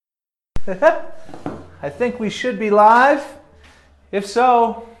I think we should be live. If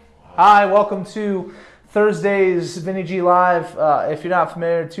so, hi, welcome to Thursday's Vinny G Live. If you're not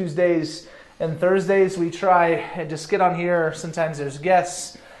familiar, Tuesdays and Thursdays we try and just get on here. Sometimes there's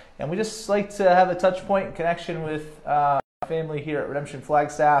guests, and we just like to have a touch point connection with family here at Redemption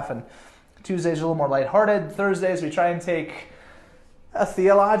Flagstaff. And Tuesdays are a little more lighthearted. Thursdays we try and take a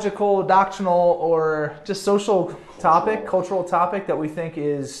theological, doctrinal, or just social topic, cultural topic that we think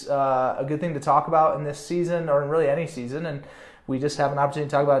is a good thing to talk about in this season, or in really any season, and we just have an opportunity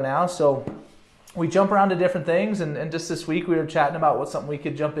to talk about it now. So we jump around to different things, and just this week we were chatting about what's something we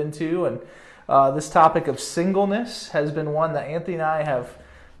could jump into, and this topic of singleness has been one that Anthony and I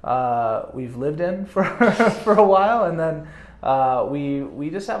have we've lived in for for a while, and then we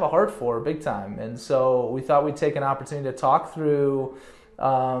just have a heart for big time. And so we thought we'd take an opportunity to talk through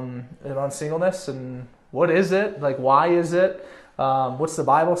on singleness, and what is it, like why is it, what's the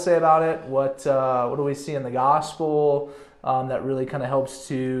Bible say about it, what do we see in the gospel that really kind of helps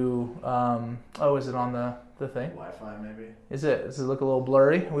to is it on the thing? Wi-Fi maybe. Does it look a little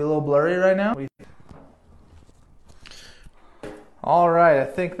blurry? Are we a little blurry right now? All right, I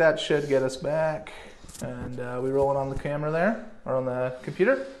think that should get us back. And we rolling on the camera there, or on the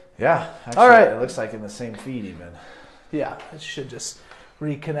computer? Yeah, actually, all right. It looks like in the same feed even. Yeah, it should just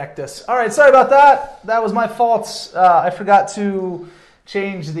reconnect us. All right, sorry about that. That was my fault. I forgot to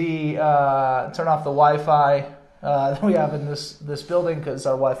change the, turn off the Wi-Fi that we have in this building, because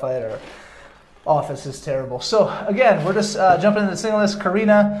our Wi-Fi at our office is terrible. So again, we're just jumping into singleness.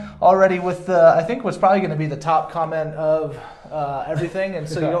 Karina already with I think what's probably going to be the top comment of everything, and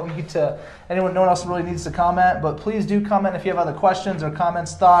so you don't need to, no one else really needs to comment, but please do comment if you have other questions or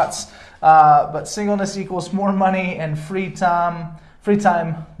comments, thoughts. But singleness equals more money and free time,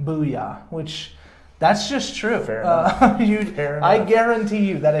 booyah, which that's just true. Fair enough. Fair enough. I guarantee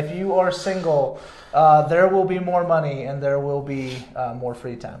you that if you are single, there will be more money and there will be more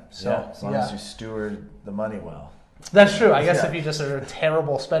free time. So, yeah, as long as you steward the money well. That's true. I guess if you just are a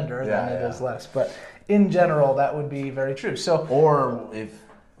terrible spender, then it is less. But in general, that would be very true. So, or if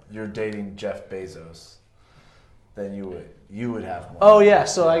you're dating Jeff Bezos, then you would have more. Oh yeah,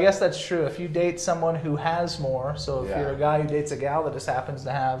 so I guess that's true. If you date someone who has more, so if you're a guy who dates a gal that just happens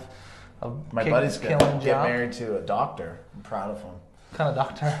to have my buddy's gonna get married to a doctor. I'm proud of him. What kind of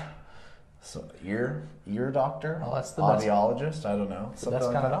doctor? So ear doctor? Oh, that's the audiologist. I don't know. That's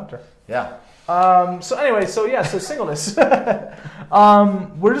kind of doctor. Yeah. So anyway, so singleness.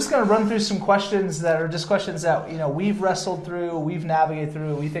 We're just going to run through some questions that are just questions that we've wrestled through, we've navigated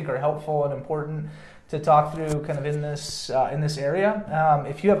through, we think are helpful and important to talk through kind of in this area.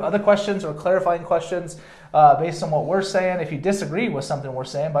 If you have other questions or clarifying questions based on what we're saying, if you disagree with something we're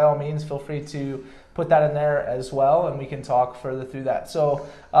saying, by all means, feel free to put that in there as well, and we can talk further through that. So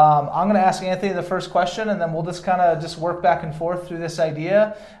I'm going to ask Anthony the first question, and then we'll just kind of just work back and forth through this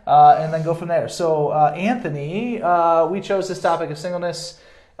idea, and then go from there. So Anthony, we chose this topic of singleness,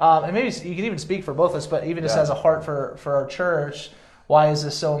 and maybe you could even speak for both of us, but even just as a heart for our church. Why is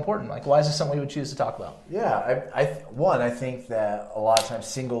this so important? Like, why is this something we would choose to talk about? Yeah, I think that a lot of times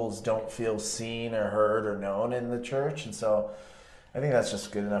singles don't feel seen or heard or known in the church, and so I think that's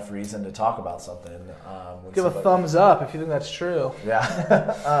just good enough reason to talk about something. Give a thumbs up if you think that's true.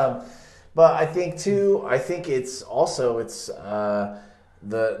 Yeah, but I think it's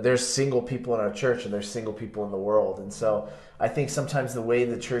there's single people in our church and there's single people in the world, and so I think sometimes the way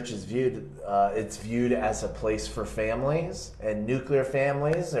the church is viewed, it's viewed as a place for families and nuclear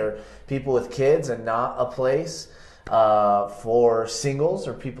families or people with kids, and not a place for singles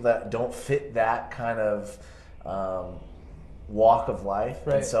or people that don't fit that kind of walk of life.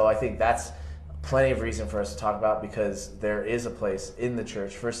 Right. And so I think that's plenty of reason for us to talk about, because there is a place in the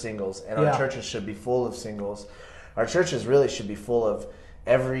church for singles, and our churches should be full of singles. Our churches really should be full of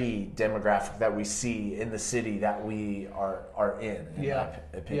every demographic that we see in the city that we are in my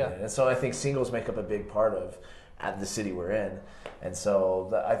opinion. And so I think singles make up a big part of the city we're in. And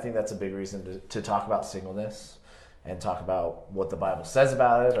so I think that's a big reason to talk about singleness and talk about what the Bible says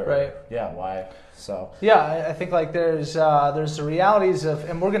about it, or why. So I think like there's the realities of,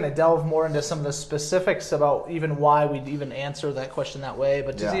 and we're going to delve more into some of the specifics about even why we'd even answer that question that way,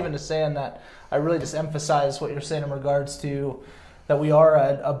 but just even to saying that, I really just emphasize what you're saying in regards to that we are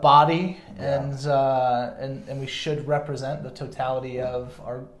a body, and we should represent the totality of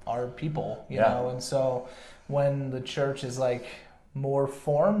our people, you know. And so when the church is like more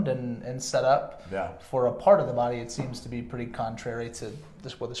formed and set up for a part of the body, it seems to be pretty contrary to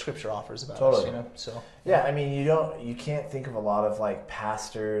what the scripture offers about us, you know. So I mean, you can't think of a lot of like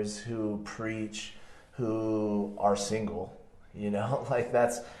pastors who preach who are single, like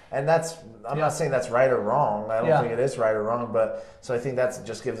I'm not saying that's right or wrong. I don't think it is right or wrong, but so I think that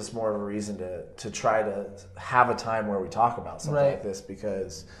just gives us more of a reason to try to have a time where we talk about something like this,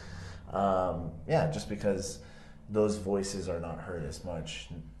 because just because those voices are not heard as much,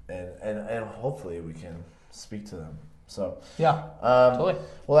 and hopefully we can speak to them. So totally.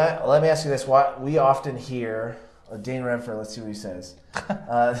 Well, let me ask you this: why we often hear Dane Renford? Let's see what he says.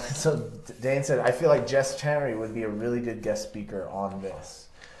 So Dane said, "I feel like Jess Channery would be a really good guest speaker on this."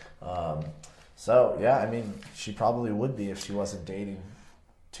 I mean, she probably would be if she wasn't dating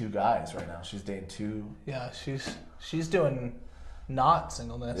two guys right now. She's dating two. Yeah, she's doing not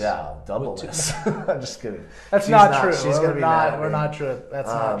singleness. Yeah, doubleness. I'm just kidding. That's not true. She's gonna be mad. We're not true. That's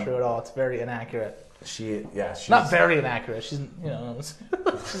not true at all. It's very inaccurate. She's not very inaccurate. She's but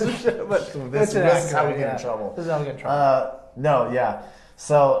this is how we get in trouble. This is how we get in trouble.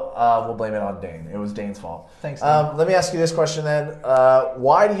 So we'll blame it on Dane. It was Dane's fault. Thanks, Dane. Let me ask you this question then.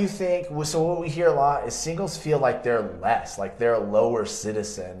 Why do you think, so what we hear a lot is singles feel like they're less, like they're a lower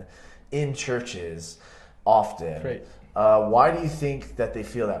citizen in churches often. Great. Why do you think that they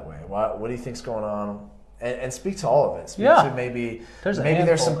feel that way? What do you think's going on? And speak to all of it. Speak to maybe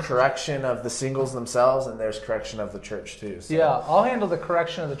there's some correction of the singles themselves, and there's correction of the church too. So. Yeah, I'll handle the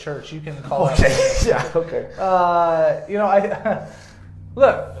correction of the church. You can call it. Okay.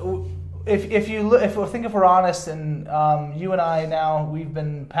 Look, if we're honest, and you and I now, we've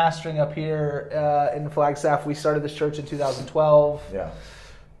been pastoring up here in Flagstaff. We started this church in 2012. Yeah.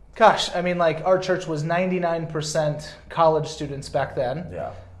 Gosh, I mean, like our church was 99% college students back then.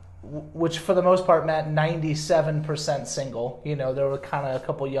 Yeah. Which for the most part meant 97% single. There were kind of a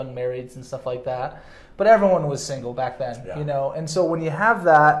couple young marrieds and stuff like that, but everyone was single back then. Yeah. And so when you have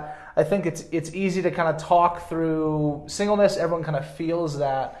that, I think it's easy to kind of talk through singleness. Everyone kind of feels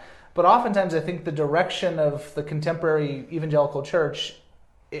that, but oftentimes I think the direction of the contemporary evangelical church,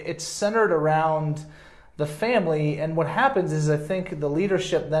 it's centered around the family, and what happens is I think the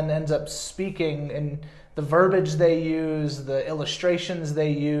leadership then ends up speaking, and the verbiage they use, the illustrations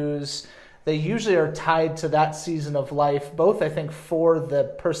they use, they usually are tied to that season of life, both I think for the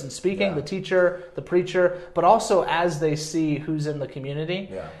person speaking, the teacher, the preacher, but also as they see who's in the community.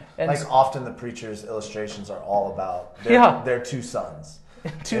 Yeah. And like often the preacher's illustrations are all about their two sons.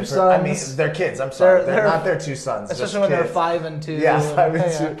 Two sons. I mean, they're kids. I'm sorry. They're not their two sons. Especially when they're 5 and 2. Yeah, 5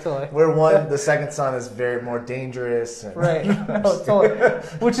 and 2. Totally. Where the second son is very more dangerous. Right. Totally.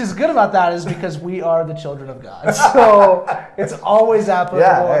 Which is good about that is because we are the children of God. So it's always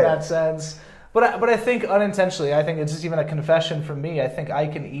applicable in that sense. But I think unintentionally, I think it's just even a confession from me. I think I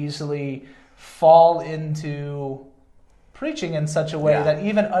can easily fall into preaching in such a way that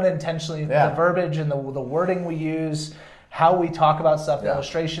even unintentionally, the verbiage and the wording we use, how we talk about stuff, the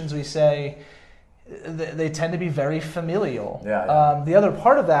illustrations we say, they tend to be very familial. The other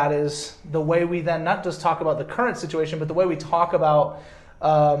part of that is the way we then not just talk about the current situation, but the way we talk about,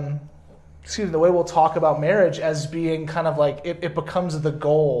 the way we'll talk about marriage as being kind of like, it becomes the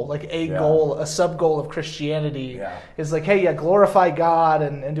goal, like a goal, a sub-goal of Christianity is like, hey, glorify God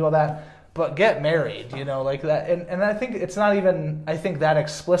and do all that. But get married, like that. And I think it's not even, that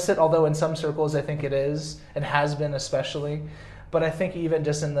explicit, although in some circles I think it is, and has been especially. But I think even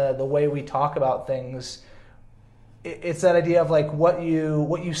just in the way we talk about things, it's that idea of like what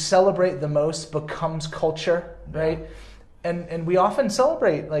you celebrate the most becomes culture, right? And we often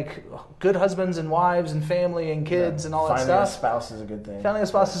celebrate like good husbands and wives and family and kids and all that stuff. Finding a spouse is a good thing. Finding a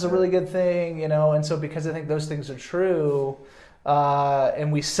spouse is a really good thing, and so because I think those things are true,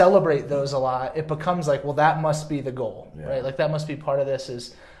 and we celebrate those a lot, it becomes like, well, that must be the goal, right? Like that must be part of this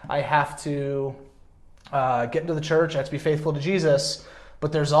is I have to get into the church, I have to be faithful to Jesus,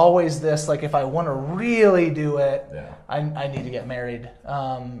 but there's always this, like if I want to really do it, I need to get married.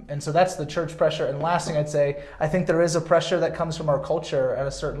 And so that's the church pressure. And last thing I'd say, I think there is a pressure that comes from our culture at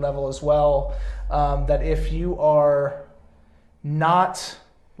a certain level as well, that if you are not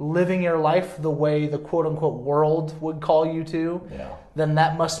living your life the way the quote-unquote world would call you to, then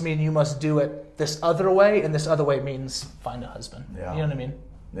that must mean you must do it this other way, and this other way means find a husband. You know what I mean?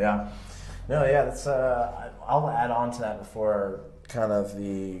 Yeah. No, that's I'll add on to that before kind of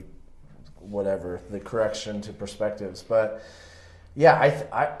the correction to perspectives. But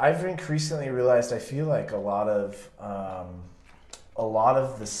I've increasingly realized I feel like a lot of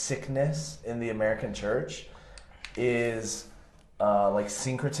the sickness in the American church is like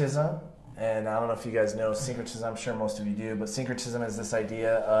syncretism. And I don't know if you guys know syncretism. I'm sure most of you do, but syncretism is this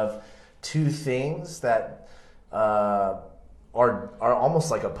idea of two things that are almost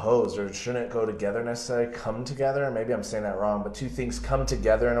like opposed, or shouldn't go together necessarily, come together. Maybe I'm saying that wrong, but two things come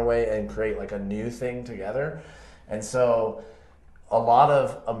together in a way and create like a new thing together. And so a lot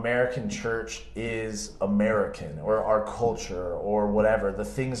of American church is American, or our culture, or whatever, the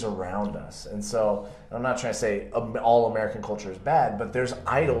things around us. And so I'm not trying to say all American culture is bad, but there's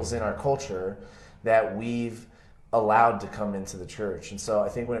idols in our culture that we've allowed to come into the church. And so I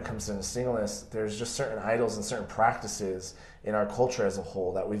think when it comes to singleness, there's just certain idols and certain practices in our culture as a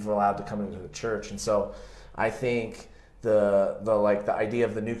whole that we've allowed to come into the church. And so I think the idea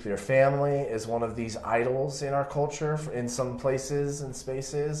of the nuclear family is one of these idols in our culture in some places and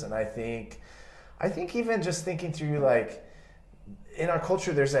spaces. And I think even just thinking through, like, in our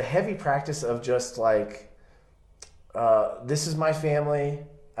culture, there's a heavy practice of just like, this is my family.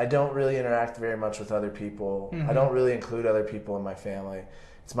 I don't really interact very much with other people. I don't really include other people in my family.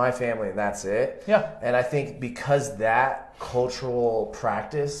 It's my family and that's it. Yeah. And I think because that cultural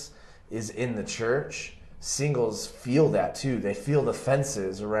practice is in the church, singles feel that too. They feel the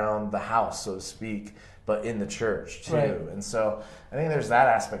fences around the house, so to speak, but in the church too. Right. And so I think there's that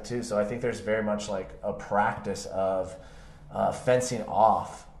aspect too. So I think there's very much like a practice of fencing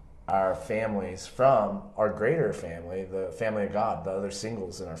off our families from our greater family, the family of God, the other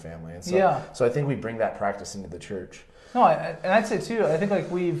singles in our family. And so, so I think we bring that practice into the church. No, and I'd say too, I think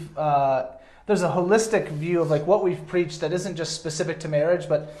like we've, there's a holistic view of like what we've preached that isn't just specific to marriage,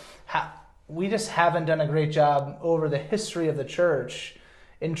 but we just haven't done a great job over the history of the church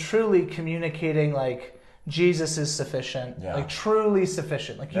in truly communicating like Jesus is sufficient, like truly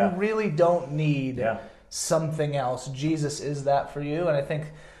sufficient. Like you really don't need something else. Jesus is that for you. And I think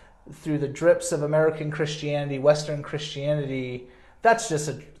through the drips of American Christianity, Western Christianity, that's just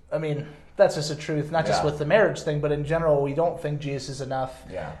a truth, not just with the marriage thing, but in general, we don't think Jesus is enough.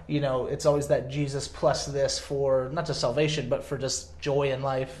 You know, it's always that Jesus plus this for not just salvation, but for just joy in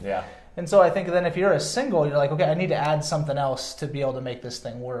life. And so I think then if you're a single, you're like, okay, I need to add something else to be able to make this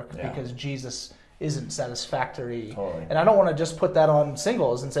thing work because Jesus isn't satisfactory. Totally. And I don't want to just put that on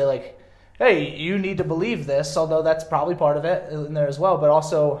singles and say like, hey, you need to believe this, although that's probably part of it in there as well. But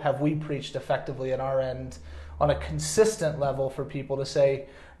also, have we preached effectively on our end on a consistent level for people to say,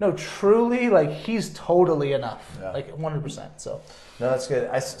 no, truly, like, he's totally enough, like 100%. So, no, that's good.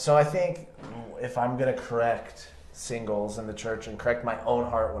 So I think if I'm going to correct singles in the church and correct my own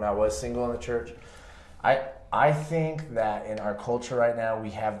heart when I was single in the church, I think that in our culture right now,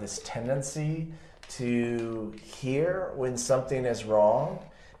 we have this tendency to hear when something is wrong,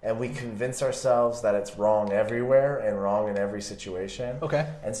 and we convince ourselves that it's wrong everywhere and wrong in every situation. Okay.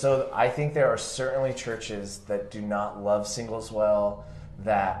 And so I think there are certainly churches that do not love singles well,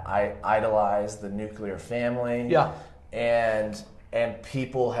 that idolize the nuclear family. Yeah. And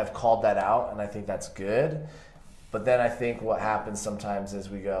people have called that out, and I think that's good. But then I think what happens sometimes is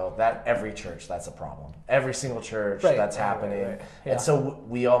we go, that every church, that's a problem. Every single church, that's happening. Right. Yeah. And so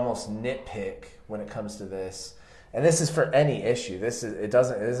we almost nitpick when it comes to this. And this is for any issue. It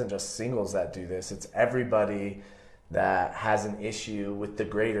isn't just singles that do this. It's everybody that has an issue with the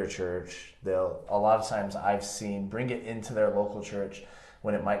greater church. They'll, a lot of times I've seen, bring it into their local church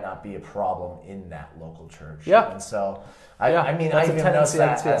when it might not be a problem in that local church. Yeah. And so I mean, I even noticed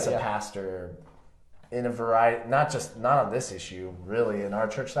that as a pastor in a variety, not on this issue really in our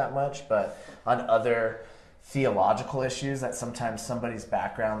church that much, but on other theological issues, that sometimes somebody's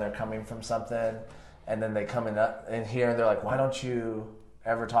background, they're coming from something, and then they come in here and they're like, why don't you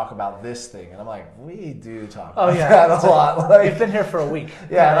ever talk about this thing? And I'm like, we do talk about that a lot. Like, you've been here for a week.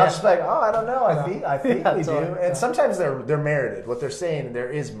 And I'm just like, oh, I don't know. I think we do. And sometimes they're merited. What they're saying, there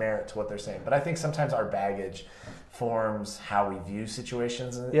is merit to what they're saying. But I think sometimes our baggage forms how we view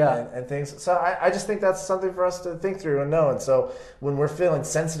situations and things. So I just think that's something for us to think through and know. And so when we're feeling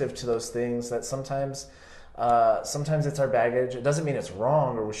sensitive to those things, that sometimes it's our baggage. It doesn't mean it's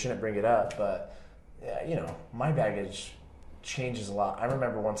wrong or we shouldn't bring it up, but my baggage changes a lot. I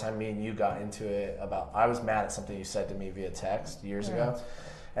remember one time me and you got into it about, I was mad at something you said to me via text years ago.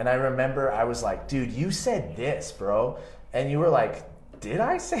 And I remember I was like, dude, you said this, bro. And you were like, did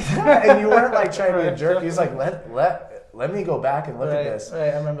I say that? And you weren't like trying to be a jerk. He was like, let me go back and look at this. Right,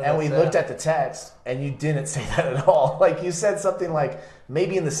 I remember and we looked at the text, and you didn't say that at all. Like, you said something like,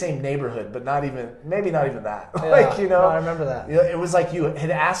 maybe in the same neighborhood, but maybe not even that. Yeah, no, I remember that. It was like you had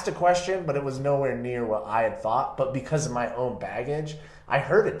asked a question, but it was nowhere near what I had thought. But because of my own baggage, I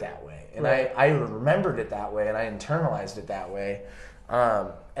heard it that way. And I remembered it that way, and I internalized it that way.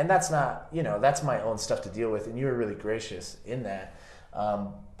 And that's not, that's my own stuff to deal with. And you were really gracious in that.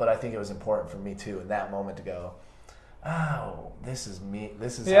 But I think it was important for me too in that moment to go, oh, this is me.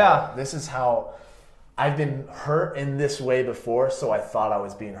 This is how I've been hurt in this way before. So I thought I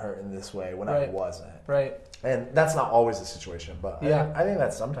was being hurt in this way when I wasn't. Right. And that's not always the situation, but Yeah. I think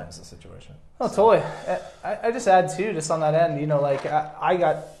that's sometimes the situation. Oh, totally. I just add too, just on that end, you know, like I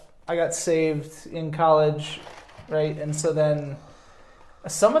got saved in college, right? And so then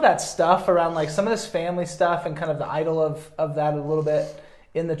some of that stuff around like some of this family stuff and kind of the idol of that a little bit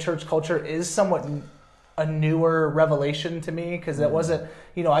in the church culture is somewhat a newer revelation to me, because it wasn't,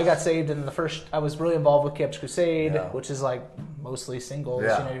 you know, I got saved and I was really involved with Campus Crusade, which is like mostly singles, you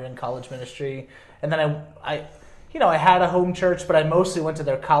know, you're in college ministry. And then I had a home church, but I mostly went to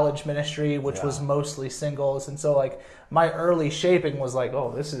their college ministry, which was mostly singles. And so like my early shaping was like,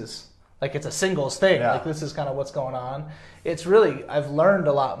 oh, this is like, it's a singles thing. Like this is kind of what's going on. It's really, I've learned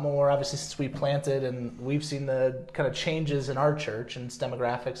a lot more, obviously, since we planted, and we've seen the kind of changes in our church and its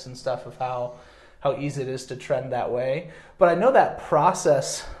demographics and stuff of how easy it is to trend that way. But I know that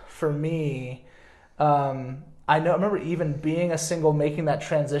process for me, I remember even being a single, making that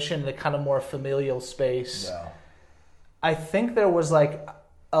transition to kind of more familial space. Yeah. I think there was like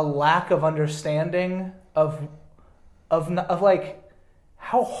a lack of understanding of like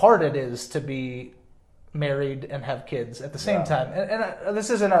how hard it is to be married and have kids at the same time. And this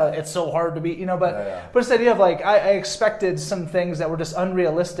isn't it's so hard to be, you know, but it's the idea of like, I expected some things that were just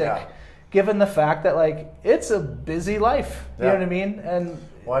unrealistic given the fact that like, it's a busy life, you know what I mean? And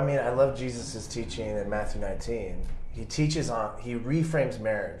well, I mean, I love Jesus' teaching in Matthew 19. He reframes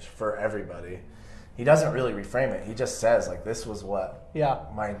marriage for everybody. He doesn't really reframe it. He just says like, this was what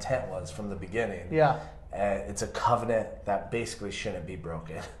my intent was from the beginning. Yeah. And it's a covenant that basically shouldn't be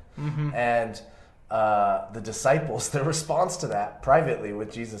broken. Mm-hmm. And the disciples, their response to that privately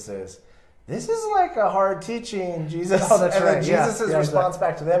with Jesus is, this is like a hard teaching, Jesus. Oh, that's right. Jesus' response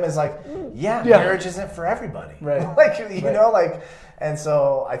back to them is like, marriage isn't for everybody. Right. Like, you know, like, and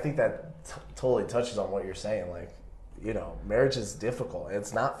so I think that totally touches on what you're saying. Like, you know, marriage is difficult.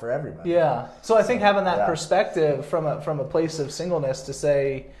 It's not for everybody. Yeah. So I think having that perspective from a place of singleness to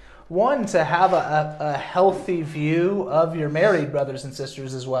say, one, to have a healthy view of your married brothers and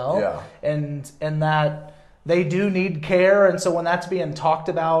sisters as well, and that they do need care, and so when that's being talked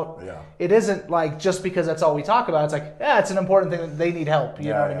about, it isn't like just because that's all we talk about. It's like, it's an important thing that they need help, you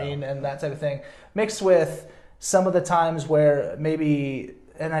know what I mean, and that type of thing, mixed with some of the times where maybe,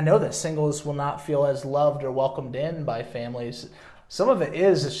 and I know that singles will not feel as loved or welcomed in by families. Some of it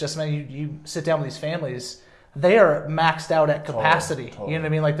is, it's just, man, you sit down with these families, they are maxed out at capacity. Totally. You know what I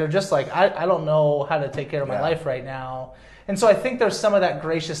mean? Like, they're just like, I don't know how to take care of my life right now. And so I think there's some of that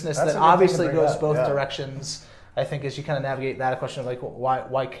graciousness that obviously goes both directions. I think as you kind of navigate that question of like, well,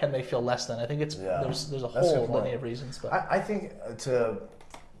 why can they feel less than? I think it's there's a whole litany of reasons. But I think to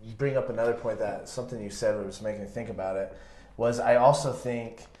bring up another point, that something you said that was making me think about it, was I also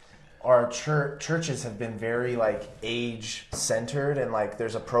think our churches have been very like age centered, and like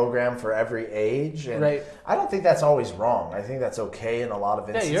there's a program for every age, and I don't think that's always wrong. I think that's okay in a lot of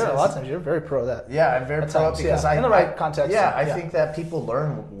instances. Yeah, a lot of times you're very pro that. Yeah, I'm very pro it because in the right context. Yeah, I think that people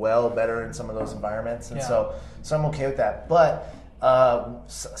learn well better in some of those environments, and so I'm okay with that. But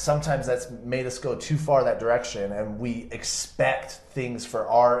sometimes that's made us go too far that direction, and we expect things for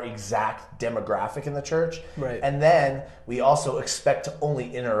our exact demographic in the church, and then we also expect to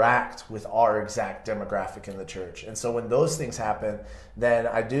only interact with our exact demographic in the church. And so when those things happen, then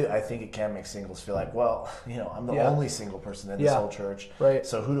I think it can make singles feel like, well, you know, I'm the only single person in this whole church,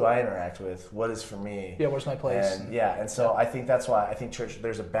 so who do I interact with? What is for me? Where's my place? And so I think that's why I think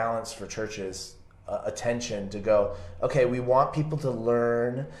there's a balance for churches, attention to go, okay, we want people to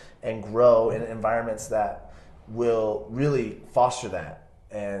learn and grow in environments that will really foster that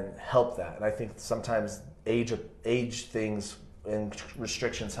and help that. And I think sometimes age things and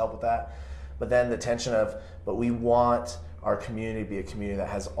restrictions help with that. But then the tension of, but we want our community to be a community that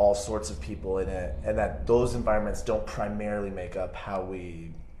has all sorts of people in it, and that those environments don't primarily make up how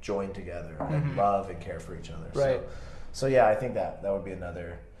we join together and love and care for each other. So yeah, I think that would be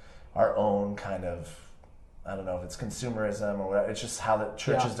our own kind of, I don't know if it's consumerism or whatever. It's just how the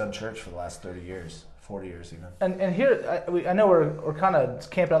church has done church for the last 30 years, 40 years even. And here, I know we're kind of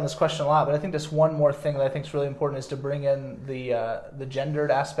camping on this question a lot, but I think just one more thing that I think is really important is to bring in the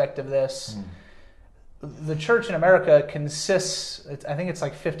gendered aspect of this. The church in America consists, I think it's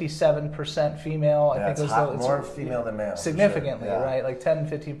like 57% female. I think it's more female than male. Significantly, right? Like 10,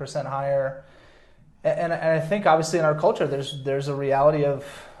 15% higher. And I think obviously in our culture, there's a reality of,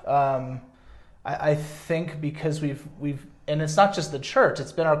 I think because we've and it's not just the church,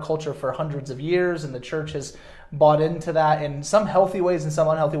 it's been our culture for hundreds of years, and the church has bought into that in some healthy ways and some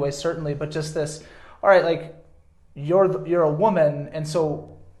unhealthy ways, certainly, but just this, all right, like you're a woman, and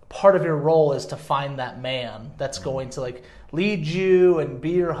so part of your role is to find that man that's going to like lead you and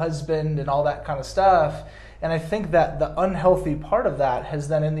be your husband and all that kind of stuff. And I think that the unhealthy part of that has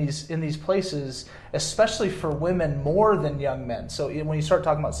then in these places, especially for women more than young men. So when you start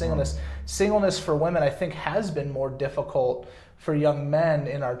talking about singleness for women, I think has been more difficult for young men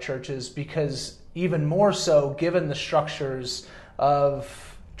in our churches, because even more so given the structures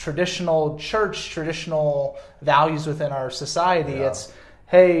of traditional church, traditional values within our society. It's,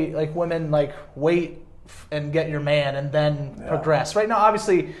 hey, like women, like wait and get your man and then progress. Right now,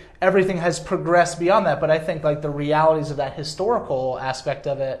 obviously, everything has progressed beyond that, but I think like the realities of that historical aspect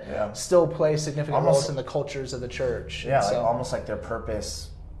of it still play significant roles in the cultures of the church. Yeah, like almost like their purpose.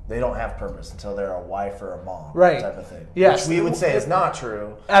 They don't have purpose until they're a wife or a mom, type of thing. Yes, which we would say is not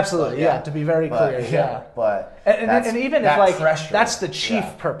true. Absolutely, to be very clear. But and even if like pressure, that's the chief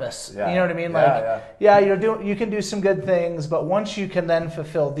purpose, you know what I mean? Like, you can do some good things, but once you can then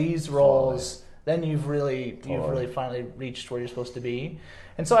fulfill these roles, then you've really finally reached where you're supposed to be.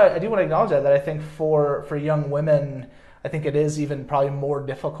 And so I do want to acknowledge that I think for young women, I think it is even probably more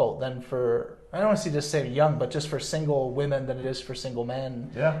difficult than for, I don't want to just say young, but just for single women than it is for single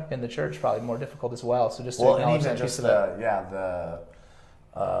men in the church, probably more difficult as well. So just to acknowledge that piece of it. The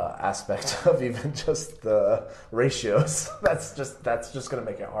aspect of even just the ratios, that's just going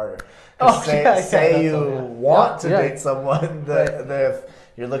to make it harder. Say you want to date someone that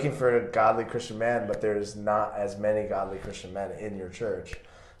you're looking for a godly Christian man, but there's not as many godly Christian men in your church,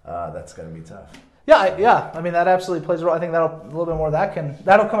 that's going to be tough. Yeah. I mean, that absolutely plays a role. I think a little bit more of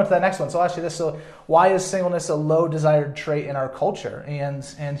that'll come into that next one. So I'll ask you this. So why is singleness a low desired trait in our culture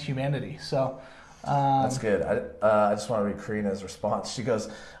and humanity? So that's good. I just want to read Karina's response. She goes,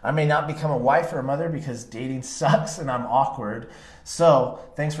 I may not become a wife or a mother because dating sucks and I'm awkward. So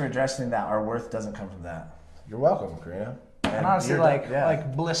thanks for addressing that. Our worth doesn't come from that. You're welcome, Karina. And honestly,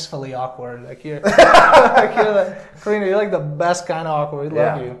 like blissfully awkward. Like Karina, you're like the best kind of awkward. We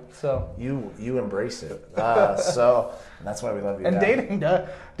love you. So you embrace it. So that's why we love you. And dating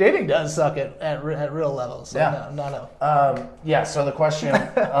does suck at real levels. So no. So the question,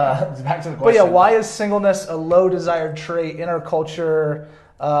 back to the question. But why is singleness a low desired trait in our culture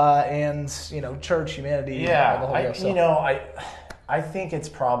and church, humanity? I think it's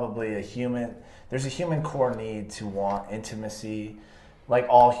probably there's a human core need to want intimacy, like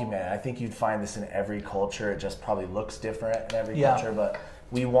all humanity. I think you'd find this in every culture. It just probably looks different in every culture, but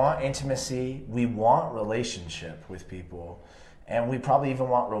we want intimacy, we want relationship with people, and we probably even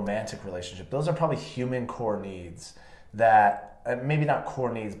want romantic relationship. Those are probably human core needs that, maybe not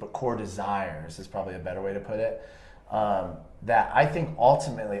core needs, but core desires is probably a better way to put it, that I think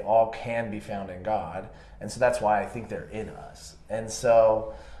ultimately all can be found in God, and so that's why I think they're in us. And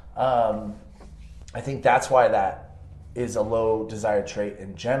so I think that's why that is a low desired trait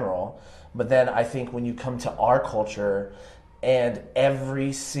in general. But then I think when you come to our culture, and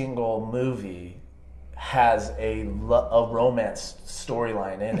every single movie has a romance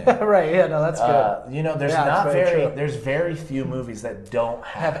storyline in it. Right, that's good. There's very few movies that don't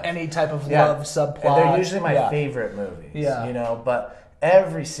have any type of love subplot. And they're usually my favorite movies. But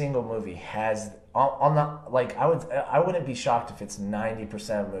every single movie has I wouldn't be shocked if it's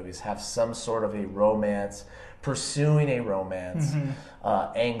 90% of movies have some sort of a romance, pursuing a romance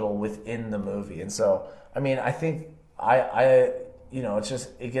angle within the movie. And so, I mean, I think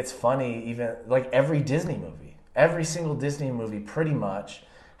it gets funny. Even like every single Disney movie pretty much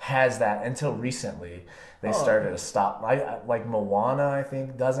has that until recently. They started to stop. Like Moana, I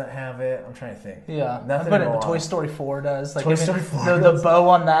think, doesn't have it. I'm trying to think. Yeah, nothing. But Toy Story 4 does. Like, Toy Story 4 the bow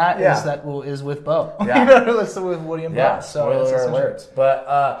on that is with Bo. Yeah, with Woody and Bo. Spoiler alert. But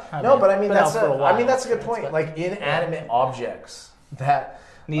that's a good point. Like inanimate objects that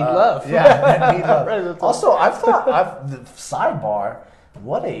need love. That need love. Also, sidebar.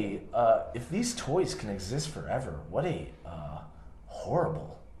 What if these toys can exist forever? What a horrible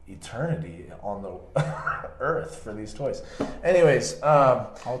eternity on the earth for these toys. Anyways,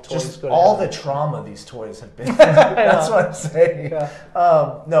 all the trauma these toys have been. That's what I'm saying.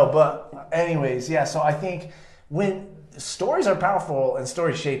 But anyways, so I think when stories are powerful and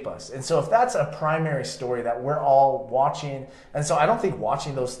stories shape us, and so if that's a primary story that we're all watching, and so I don't think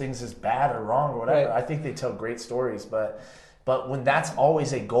watching those things is bad or wrong or whatever. Right. I think they tell great stories, but when that's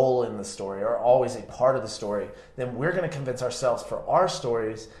always a goal in the story or always a part of the story, then we're going to convince ourselves for our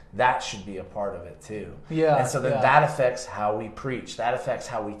stories that should be a part of it too. Yeah. And so then that affects how we preach. That affects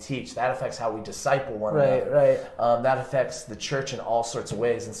how we teach. That affects how we disciple one another. Right. That affects the church in all sorts of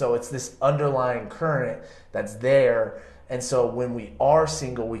ways. And so it's this underlying current that's there. And so when we are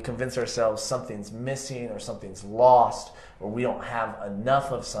single, we convince ourselves something's missing or something's lost or we don't have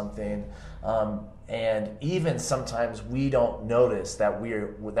enough of something. And even sometimes we don't notice that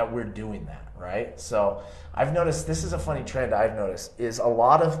we're doing that, right? So I've noticed, this is a funny trend I've noticed, is a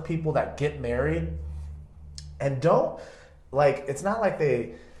lot of people that get married and don't, like, it's not like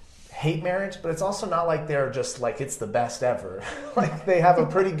they hate marriage, but it's also not like they're just like, it's the best ever. Like, they have a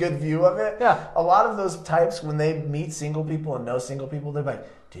pretty good view of it. Yeah. A lot of those types, when they meet single people and know single people, they're like,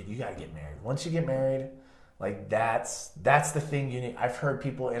 dude, you gotta get married. Once you get married, like, that's the thing you need. I've heard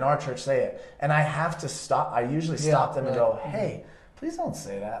people in our church say it, and I have to stop. I usually stop them and go, hey, please don't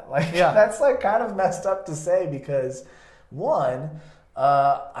say that. Like, that's like kind of messed up to say, because one,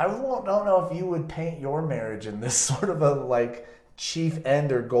 I don't know if you would paint your marriage in this sort of a like chief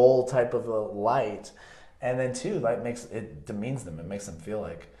end or goal type of a light. And then two, like, it demeans them. It makes them feel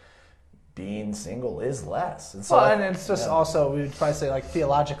like being single is less. And so, well, and it's just also, we would probably say, like,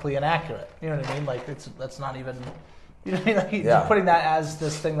 theologically inaccurate. You know what I mean? Like, that's not even, you know what I mean? Like, you're putting that as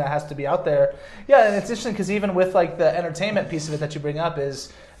this thing that has to be out there. Yeah, and it's interesting because even with, like, the entertainment piece of it that you bring up,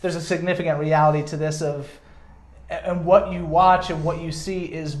 is there's a significant reality to this of, and what you watch and what you see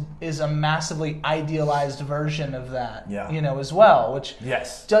is a massively idealized version of that, you know, as well, which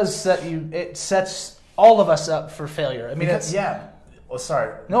does sets all of us up for failure. I mean, well,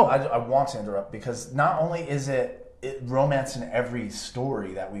 sorry. No, I want to interrupt, because not only is it romance in every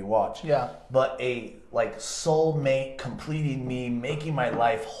story that we watch, but a like soulmate completing me, making my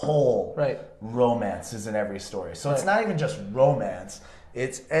life whole. Right. Romance is in every story, so it's not even just romance.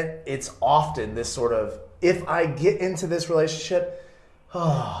 It's often this sort of, if I get into this relationship,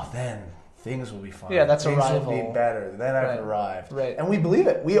 then things will be fine. Yeah, that's arrival. Things will be better. Then I've arrived. Right. And we believe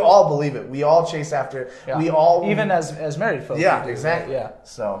it. We all believe it. We all chase after it. Yeah. We all... Even as married folks. Yeah, exactly. Right? Yeah.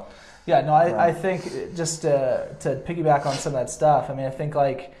 So... Yeah, no, I think just to piggyback on some of that stuff, I mean, I think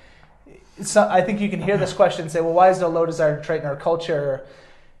like... I think you can hear this question and say, well, why is it a low desired trait in our culture?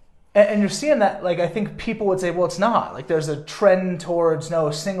 And you're seeing that, like, I think people would say, well, it's not. Like, there's a trend towards,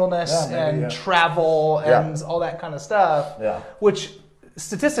 singleness and travel and all that kind of stuff. Yeah. Which...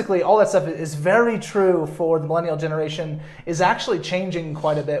 statistically, all that stuff is very true for the millennial generation, is actually changing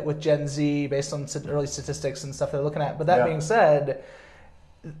quite a bit with Gen Z based on early statistics and stuff they're looking at. But that being said,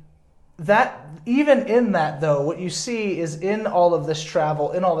 that even in that, though, what you see is in all of this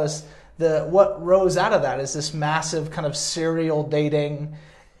travel, in all this, what rose out of that is this massive kind of serial dating,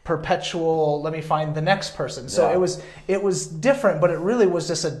 perpetual, let me find the next person. So it was different, but it really was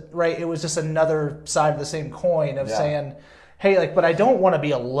just it was just another side of the same coin of saying, hey, like, but I don't want to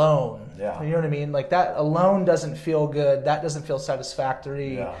be alone. Yeah. You know what I mean? Like, that alone doesn't feel good. That doesn't feel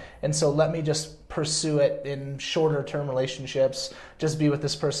satisfactory. Yeah. And so let me just pursue it in shorter term relationships, just be with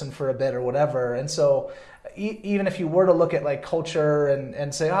this person for a bit or whatever. And so even if you were to look at like culture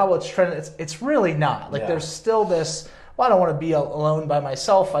and say, oh, well, it's trending, it's really not. Like, there's still this, well, I don't want to be alone by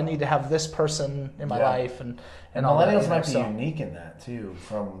myself. I need to have this person in my life. And millennials might be unique in that too,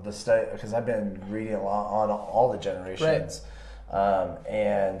 from the study, because I've been reading a lot on all the generations. Right.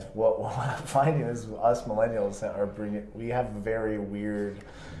 And what I'm finding is us millennials we have very weird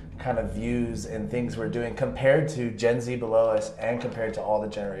kind of views and things we're doing compared to Gen Z below us and compared to all the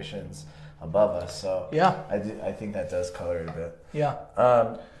generations above us. So I think that does color it a bit. Yeah.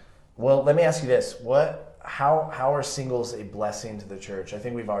 Well, let me ask you this: How are singles a blessing to the church? I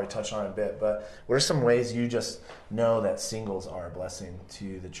think we've already touched on it a bit, but what are some ways you just know that singles are a blessing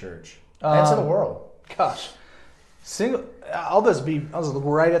to the church and to the world? Gosh. I'll just look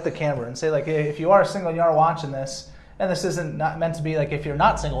right at the camera and say, like, if you are single and you are watching this, and this isn't not meant to be like, if you're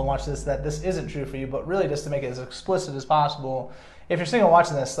not single and watch this, that this isn't true for you, but really just to make it as explicit as possible, if you're single and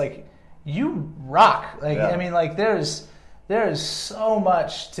watching this, like, you rock. Like, I mean, like, there is so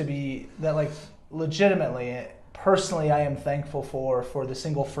much to be, that, like, legitimately, personally, I am thankful for the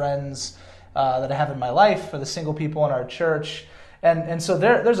single friends that I have in my life, for the single people in our church. And so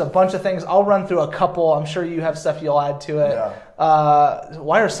there's a bunch of things. I'll run through a couple. I'm sure you have stuff you'll add to it. Yeah.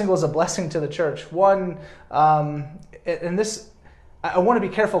 Why are singles a blessing to the church? One, and this, I want to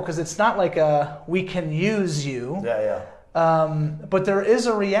be careful because it's not like we can use you. Yeah. But there is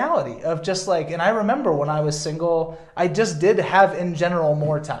a reality of just like, and I remember when I was single, I just did have in general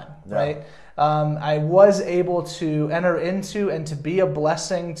more time, right? I was able to enter into and to be a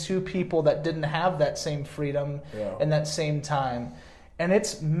blessing to people that didn't have that same freedom and that same time. And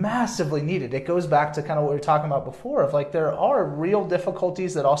it's massively needed. It goes back to kind of what we were talking about before of like, there are real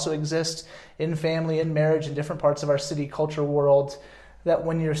difficulties that also exist in family and marriage in different parts of our city culture world, that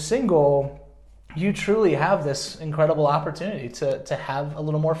when you're single, you truly have this incredible opportunity to have a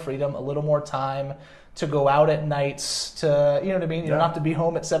little more freedom, a little more time, to go out at nights, to, you know what I mean? You don't have to be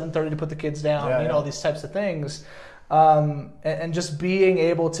home at 7:30 to put the kids down, all these types of things. And just being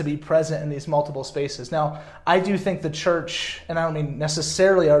able to be present in these multiple spaces. Now, I do think the church, and I don't mean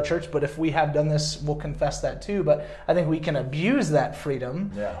necessarily our church, but if we have done this, we'll confess that too, but I think we can abuse that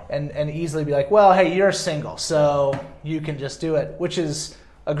freedom and easily be like, well, hey, you're single, so you can just do it, which is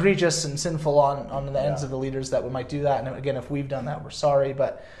egregious and sinful on the ends of the leaders that we might do that. And again, if we've done that, we're sorry,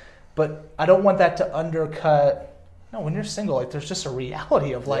 but I don't want that to undercut, when you're single, like there's just a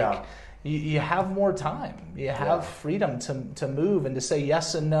reality of like, you have more time. You have freedom to move and to say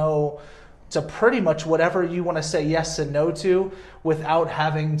yes and no to pretty much whatever you want to say yes and no to without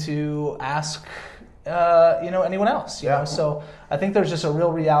having to ask, anyone else. You know? So I think there's just a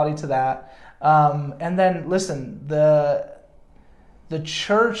real reality to that. And then, listen, the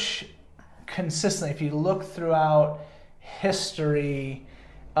church consistently, if you look throughout history,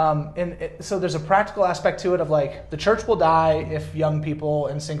 so there's a practical aspect to it of like the church will die if young people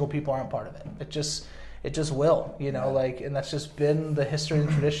and single people aren't part of it. It just will, like, and that's just been the history and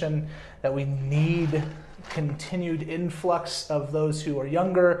tradition that we need continued influx of those who are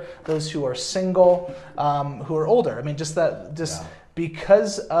younger, those who are single, who are older. I mean,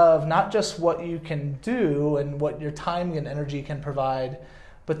 because of not just what you can do and what your time and energy can provide,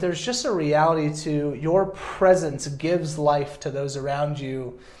 but there's just a reality to your presence gives life to those around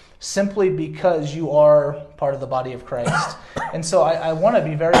you simply because you are part of the body of Christ. And so I want to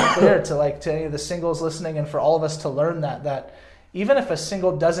be very clear to any of the singles listening and for all of us to learn that even if a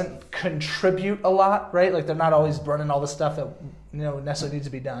single doesn't contribute a lot, right? Like they're not always burning all the stuff that necessarily needs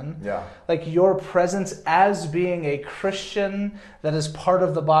to be done. Yeah. Like your presence as being a Christian that is part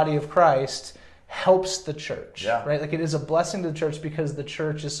of the body of Christ helps the church, right? Like it is a blessing to the church because the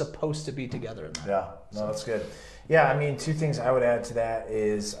church is supposed to be together in that. Yeah, no, that's good. Yeah, I mean, two things I would add to that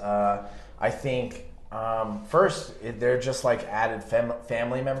is I think first, they're just like added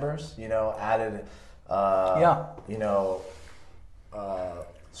family members, added,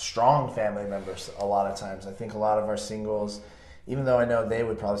 strong family members a lot of times. I think a lot of our singles, even though I know they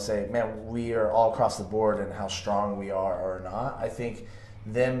would probably say, man, we are all across the board and how strong we are or not, I think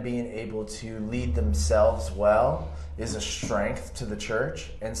them being able to lead themselves well is a strength to the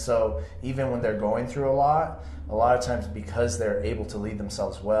church. And so even when they're going through a lot of times because they're able to lead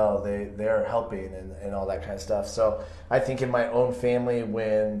themselves well, they're helping and all that kind of stuff. So I think in my own family,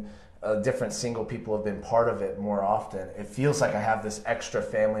 when different single people have been part of it more often, it feels like I have this extra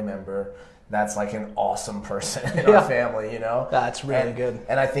family member that's like an awesome person in our family, That's really good.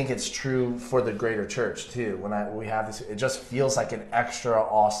 And I think it's true for the greater church too. When we have this, it just feels like an extra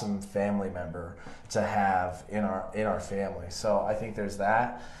awesome family member to have in our family. So I think there's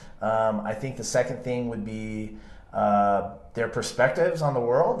that. I think the second thing would be their perspectives on the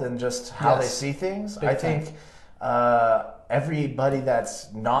world and just how they see things. I think everybody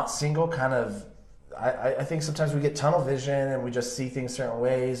that's not single kind of, I think sometimes we get tunnel vision and we just see things certain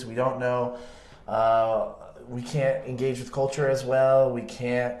ways. We don't know. We can't engage with culture as well. We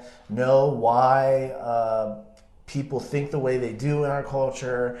can't know why people think the way they do in our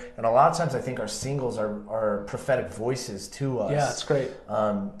culture. And a lot of times I think our singles are prophetic voices to us. Yeah, that's great.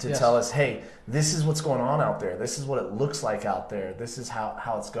 To tell us, hey, this is what's going on out there. This is what it looks like out there. This is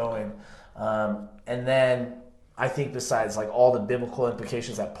how it's going. And then I think besides like all the biblical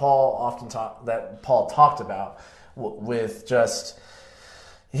implications that Paul talked about with just,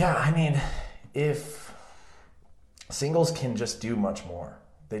 if singles can just do much more,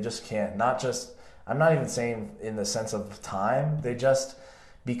 they just can't. I'm not even saying in the sense of time. They just,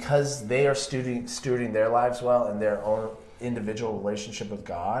 because they are stewarding their lives well and their own individual relationship with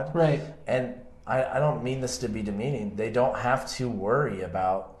God. Right. And I don't mean this to be demeaning. They don't have to worry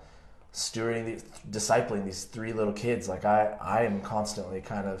about discipling these three little kids. Like I am constantly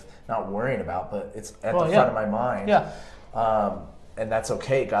kind of not worrying about, but it's at the front of my mind. Yeah. And that's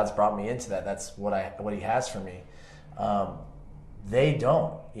okay. God's brought me into that. That's what He has for me. They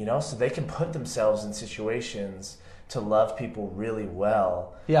don't, so they can put themselves in situations to love people really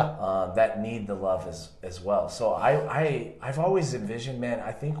well. Yeah. That need the love as well. So I've always envisioned, man,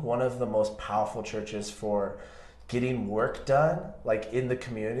 I think one of the most powerful churches for getting work done, like in the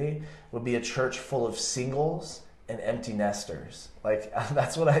community, would be a church full of singles and empty nesters. Like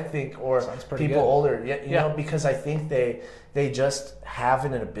that's what I think, or people good. Older, you know, because I think they just have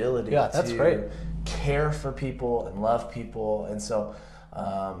an ability that's great. Care for people and love people, and so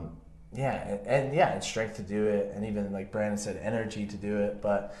and strength to do it, and even like Brandon said, energy to do it.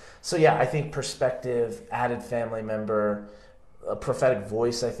 But so I think perspective, added family member, a prophetic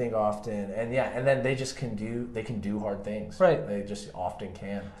voice, I think, often, and then they can do hard things. Right. They just often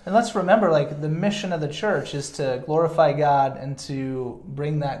can. And let's remember, like, the mission of the church is to glorify God and to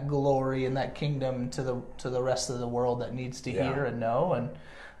bring that glory and that kingdom to the rest of the world that needs to hear and know. And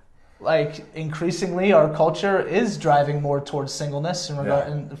like, increasingly, our culture is driving more towards singleness.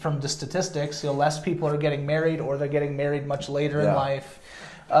 And from the statistics, less people are getting married, or they're getting married much later in life.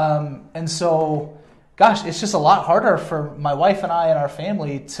 And so, gosh, it's just a lot harder for my wife and I and our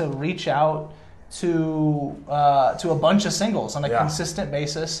family to reach out to a bunch of singles on a consistent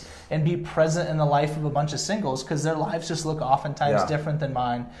basis and be present in the life of a bunch of singles, because their lives just look oftentimes different than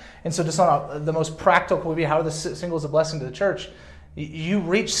mine. And so, just on the most practical would be, how are the singles a blessing to the church? You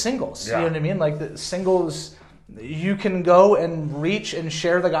reach singles. You know what I mean? Like, the singles, you can go and reach and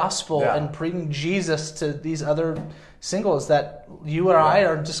share the gospel and bring Jesus to these other singles that you or I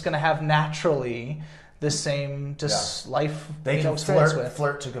are just going to have naturally the same life. They can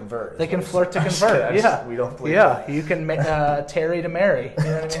flirt to convert. They can flirt to convert. We don't believe that. You can tarry to marry. You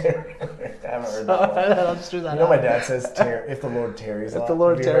know what I mean? I haven't heard that one. I'll just do that. My dad says, if the Lord tarries. If the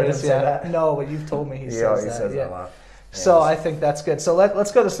Lord tarries, No, but you've told me he says that. He says that a lot. So I think that's good. So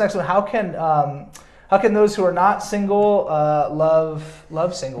let's go to this next one. How can those who are not single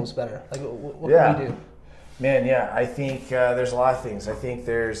love singles better? Like, what can we do? Man, I think there's a lot of things. I think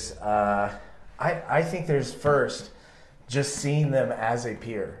there's I think there's first just seeing them as a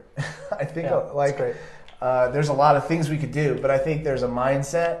peer. I think there's a lot of things we could do, but I think there's a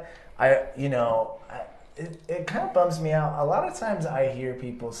mindset. It kind of bums me out. A lot of times I hear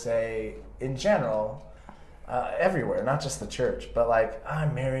people say, in general, everywhere, not just the church, but like,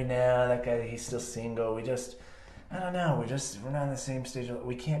 I'm married now, that guy, he's still single, I don't know, we're not in the same stage,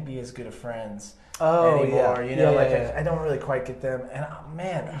 we can't be as good of friends anymore, I don't really quite get them. And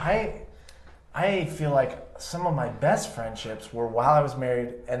man, I feel like some of my best friendships were while I was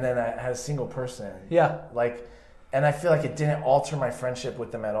married, and then I had a single person. And I feel like it didn't alter my friendship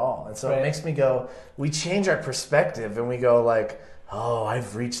with them at all. And so it makes me go, we change our perspective and we go like, oh,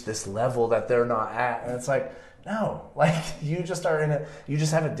 I've reached this level that they're not at. And it's like, no, like, you just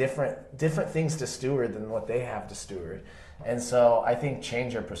have a different things to steward than what they have to steward. And so I think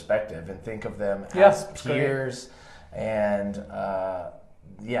change your perspective and think of them as peers, and not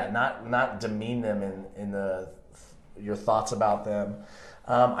demean them in your thoughts about them.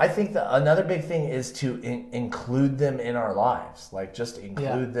 I think that another big thing is to include them in our lives, like just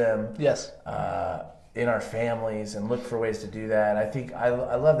include them in our families, and look for ways to do that. I think I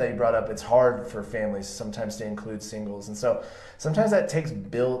love that you brought up, it's hard for families sometimes to include singles, and so sometimes that takes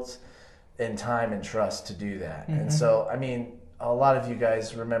built-in time and trust to do that. Mm-hmm. And so, I mean, a lot of you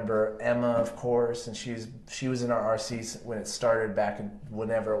guys remember Emma, of course, and she was in our RC when it started back in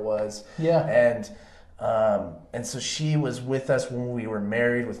whenever it was. And so she was with us when we were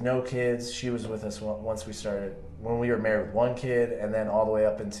married with no kids. She was with us when we were married with one kid, and then all the way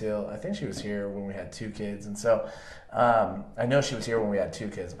up until, I think she was here when we had 2 kids. And so I know she was here when we had 2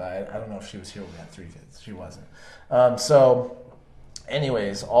 kids, but I don't know if she was here when we had 3 kids. She wasn't. So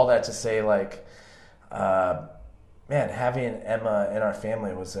anyways, all that to say, like, man, having Emma in our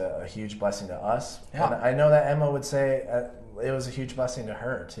family was a huge blessing to us. Yeah. And I know that Emma would say it was a huge blessing to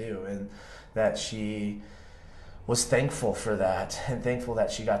her too, and that she was thankful for that, and thankful that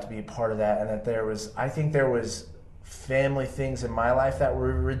she got to be a part of that, and that I think there was family things in my life that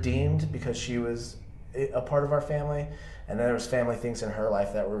were redeemed because she was a part of our family, and then there was family things in her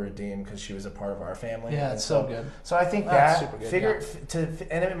life that were redeemed because she was a part of our family. Yeah, it's so good. So I think that's super good,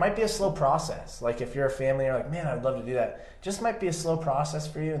 and it might be a slow process. Like, if you're a family, you're like, man, I'd love to do that. Just might be a slow process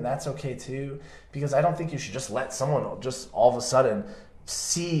for you, and that's okay too, because I don't think you should just let someone just all of a sudden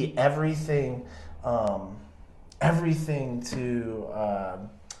see everything to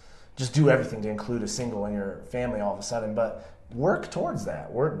just do everything to include a single in your family all of a sudden, but work towards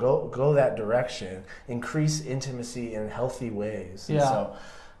that. Go that direction. Increase intimacy in healthy ways. And so,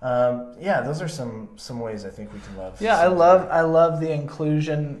 those are some ways I think we can love. Yeah, I love the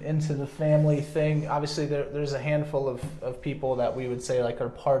inclusion into the family thing. Obviously, there's a handful of people that we would say like are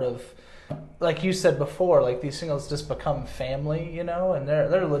part of, like you said before, like these singles just become family, and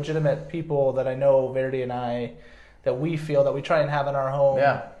they're legitimate people that I know Verity and I, that we feel that we try and have in our home.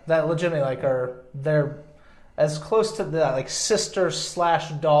 Yeah. That legitimately they're as close to that, like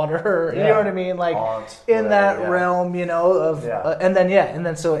sister/daughter, you know what I mean? Like aunt, in that realm, and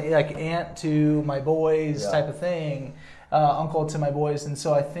then so like aunt to my boys type of thing, uncle to my boys. And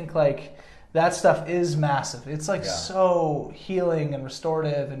so I think like that stuff is massive. It's like so healing and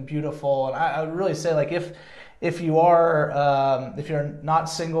restorative and beautiful. And I would really say like if you are, if you're not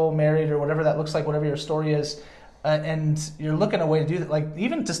single, married, or whatever that looks like, whatever your story is, and you're looking a way to do that, like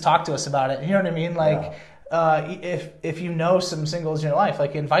even just talk to us about it. You know what I mean? Like if you know some singles in your life,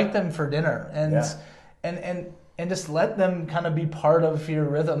 like invite them for dinner and just let them kind of be part of your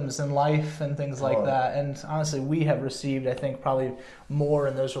rhythms in life and things like that. And honestly, we have received, I think, probably more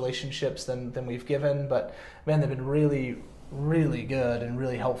in those relationships than we've given. But man, they've been really, really good and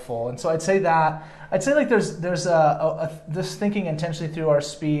really helpful. And so I'd say like there's this thinking intentionally through our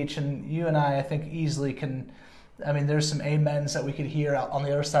speech, and you and I think easily can. I mean, there's some amens that we could hear out on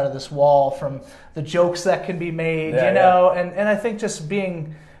the other side of this wall from the jokes that can be made, and I think just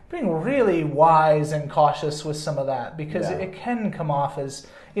being really wise and cautious with some of that, because it can come off as,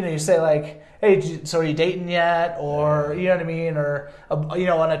 you say like, hey, so are you dating yet? Or, you know what I mean? Or,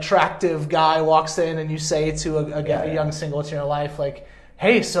 an attractive guy walks in and you say to a young single in your life, like,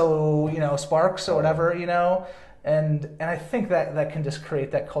 hey, so, sparks or whatever, And I think that can just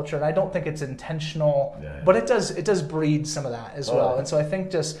create that culture, and I don't think it's intentional, but it does breed some of that as well. And so I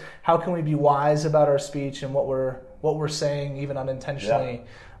think just how can we be wise about our speech and what we're saying, even unintentionally,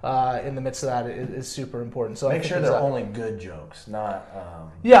 in the midst of that is super important. So make sure they're only good jokes, not.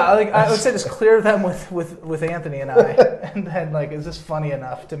 I would say just clear them with Anthony and I, and then like, is this funny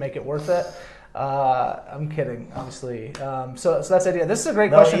enough to make it worth it? I'm kidding, obviously. So that's the idea. This is a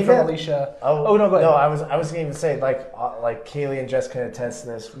great question from Alicia. No, go ahead. No, I was going to even say, like Kaylee and Jess can attest to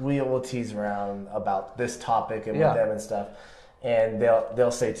this. We will tease around about this topic and with them and stuff, and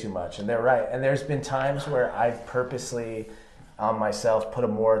they'll say too much, and they're right. And there's been times where I've purposely on myself put a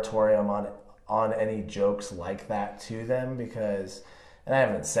moratorium on any jokes like that to them, because. And I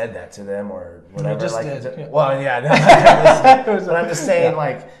haven't said that to them or whatever. You just did. Well, but I'm just saying,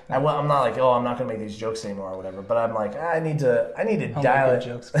 like, I'm not like, I'm not gonna make these jokes anymore or whatever. But I'm like, I need to dial it.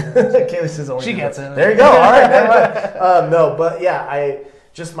 Jokes. Kaylee says only. She gets it. There you go. All right. No, but yeah, I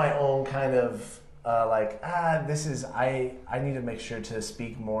just my own kind of this is I need to make sure to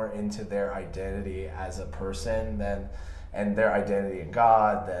speak more into their identity as a person and their identity in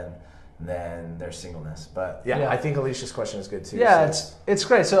God than their singleness. But I think Alicia's question is good too. Yeah, so. It's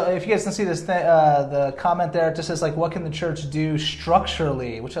great. So if you guys can see this the comment there, it just says like, what can the church do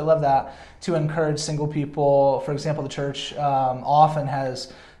structurally, which I love that, to encourage single people. For example, the church often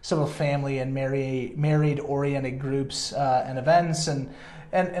has several family and married oriented groups and events, and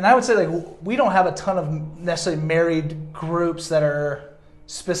I would say like we don't have a ton of necessarily married groups that are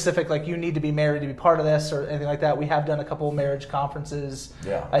specific, like you need to be married to be part of this or anything like that. We have done a couple of marriage conferences,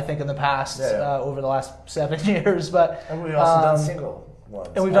 I think, in the past over the last 7 years. But and we've also done single ones.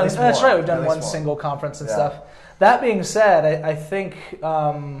 And we've done that's right. We've done one single conference and stuff. That being said, I think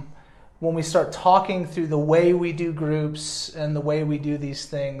when we start talking through the way we do groups and the way we do these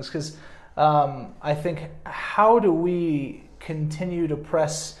things, because I think how do we continue to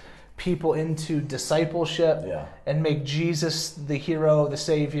press people into discipleship and make Jesus the hero, the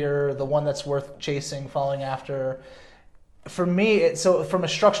savior, the one that's worth chasing, following after. For me, so from a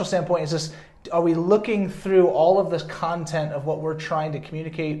structural standpoint, it's just, are we looking through all of this content of what we're trying to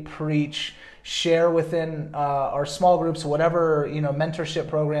communicate, preach, share within our small groups, whatever, mentorship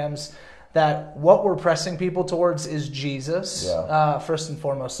programs, that what we're pressing people towards is Jesus, first and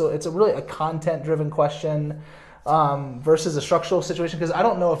foremost. So it's really a content-driven question. Versus a structural situation, because I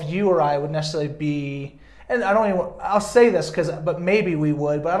don't know if you or I would necessarily be, and I'll say this but maybe we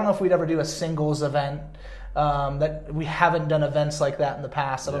would, but I don't know if we'd ever do a singles event. That we haven't done events like that in the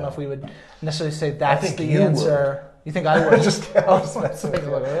past. I don't know if we would necessarily say that's the answer. You think I would? Just call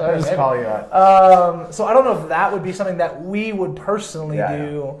you out. So I don't know if that would be something that we would personally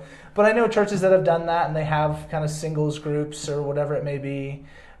do, but I know churches that have done that, and they have kind of singles groups or whatever it may be.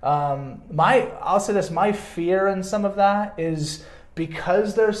 I'll say this, my fear in some of that is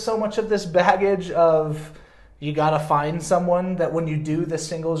because there's so much of this baggage of you got to find someone, that when you do the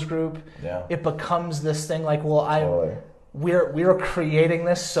singles group, it becomes this thing like, well, we're creating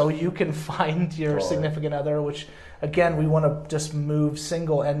this so you can find your significant other, which again, we want to just move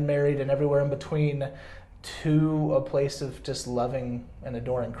single and married and everywhere in between to a place of just loving and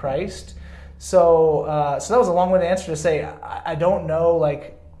adoring Christ. So that was a long-winded answer to say, I don't know,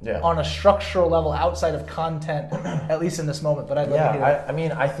 like, on a structural level outside of content, at least in this moment, but I'd love to hear that. I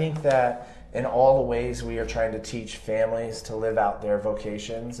mean, I think that in all the ways we are trying to teach families to live out their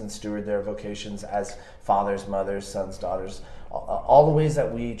vocations and steward their vocations as fathers, mothers, sons, daughters, all the ways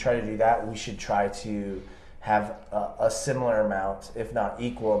that we try to do that, we should try to have a similar amount, if not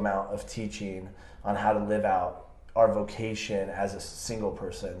equal amount, of teaching on how to live out our vocation as a single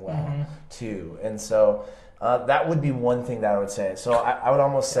person too. And so that would be one thing that I would say. So I would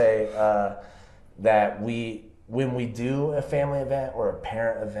almost say that we when we do a family event or a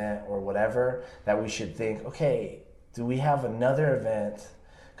parent event or whatever, that we should think, okay, do we have another event?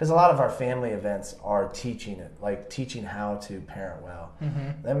 Because a lot of our family events are teaching how to parent well.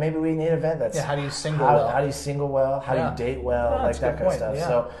 Mm-hmm. Then maybe we need an event that's how do you single well? How do you single well? How do you date well? Oh, like that kind of stuff. Yeah.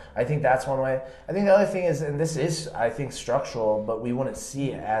 So I think that's one way. I think the other thing is, and this is, I think, structural, but we wouldn't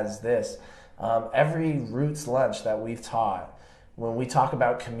see it as this. Every Roots lunch that we've taught, when we talk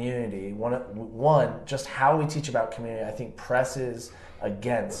about community, one, just how we teach about community, I think presses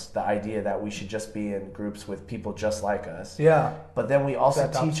against the idea that we should just be in groups with people just like us. Yeah. But then we also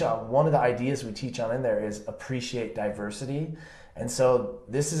teach on, one of the ideas we teach on in there is appreciate diversity. And so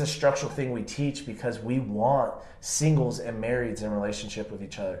this is a structural thing we teach because we want singles and marrieds in relationship with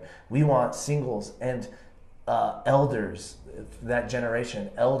each other. We want singles and elders, that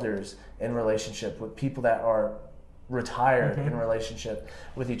generation, elders in relationship with people that are retired in relationship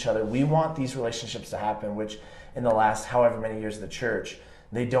with each other. We want these relationships to happen, which in the last however many years of the church,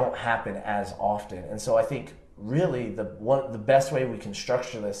 they don't happen as often. And so I think really the best way we can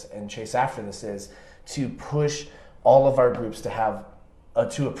structure this and chase after this is to push all of our groups to have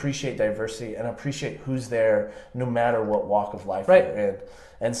to appreciate diversity and appreciate who's there no matter what walk of life they're in.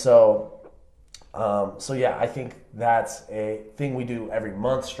 And so yeah, I think that's a thing we do every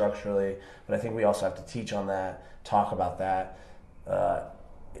month structurally, but I think we also have to teach on that, talk about that,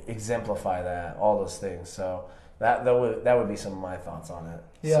 exemplify that, all those things. So that would be some of my thoughts on it.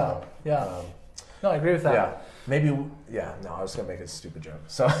 Yeah, so, no, I agree with that. Yeah, maybe. Yeah, no, I was gonna make a stupid joke.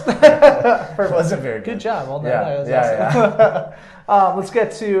 So it wasn't very good. Good job. Well done. Yeah. Let's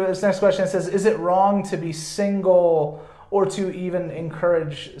get to this next question. It says, "Is it wrong to be single or to even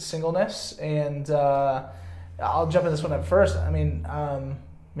encourage singleness?" And I'll jump in this one at first. I mean,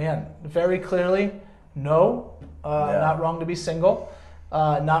 very clearly, no. Not wrong to be single.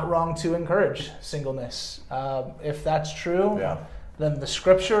 Not wrong to encourage singleness. If that's true, then the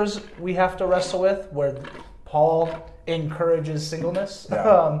scriptures we have to wrestle with, where Paul encourages singleness.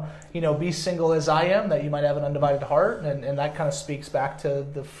 Be single as I am, that you might have an undivided heart, and that kind of speaks back to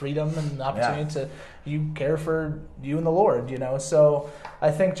the freedom and the opportunity to you care for you and the Lord. So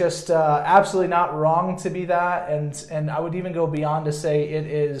I think just absolutely not wrong to be that, and I would even go beyond to say it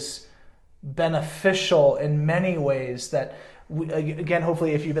is beneficial in many ways that. Again,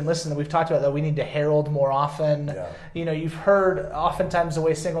 hopefully, if you've been listening, we've talked about that we need to herald more often. You've heard oftentimes the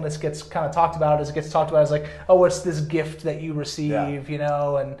way singleness gets kind of talked about is like, oh, what's this gift that you receive,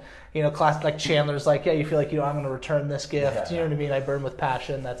 and class like Chandler's like, you feel like, I'm going to return this gift. You know what I mean? I burn with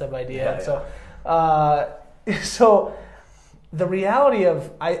passion, that type of idea. So the reality of,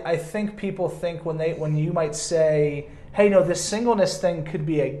 I think people think when you might say, hey, no, this singleness thing could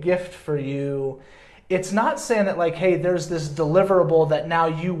be a gift for you. It's not saying that like, hey, there's this deliverable that now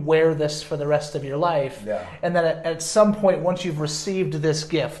you wear this for the rest of your life. And then at some point, once you've received this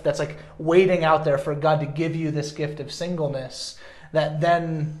gift, that's like waiting out there for God to give you this gift of singleness, that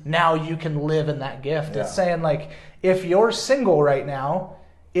then now you can live in that gift. It's saying like, if you're single right now,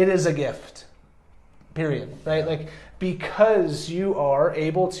 it is a gift, period, right? Like, because you are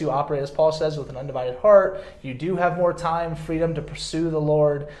able to operate, as Paul says, with an undivided heart, you do have more time, freedom to pursue the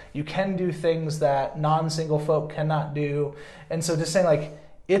Lord. You can do things that non-single folk cannot do. And so just saying like,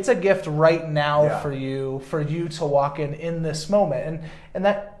 it's a gift right now for you to walk in this moment. And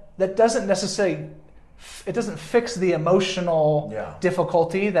that doesn't necessarily, it doesn't fix the emotional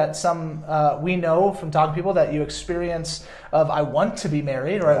difficulty that some, we know from talking to people that you experience of, I want to be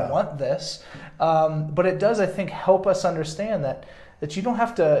married or I want this. But it does, I think, help us understand that you don't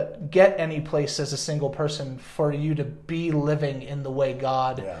have to get any place as a single person for you to be living in the way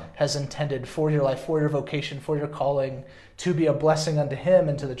God has intended for your life, for your vocation, for your calling, to be a blessing unto Him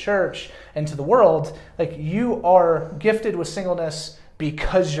and to the church and to the world. Like, you are gifted with singleness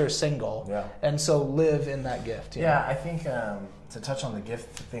because you're single. And so live in that gift. I think to touch on the gift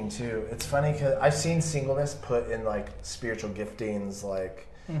thing too, it's funny because I've seen singleness put in like spiritual giftings, like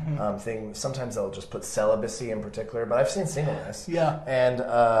thing. Sometimes they'll just put celibacy in particular, but I've seen singleness. And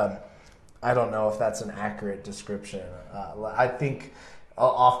I don't know if that's an accurate description. I think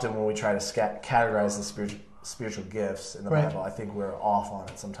often when we try to categorize the spiritual gifts in the Bible, I think we're off on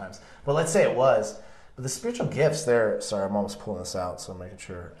it sometimes. But let's say it was. But the spiritual gifts, sorry, I'm almost pulling this out, so I'm making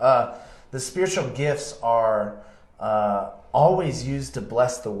sure. The spiritual gifts are always used to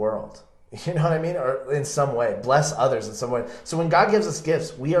bless the world. You know what I mean? Or in some way, bless others in some way. So when God gives us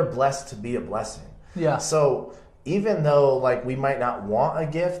gifts, we are blessed to be a blessing. So even though like we might not want a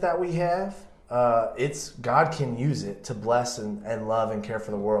gift that we have, God can use it to bless and love and care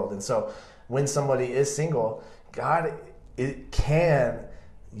for the world. And so when somebody is single, God can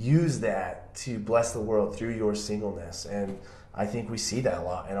use that to bless the world through your singleness. And I think we see that a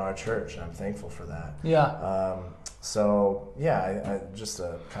lot in our church. I'm thankful for that. Yeah. I just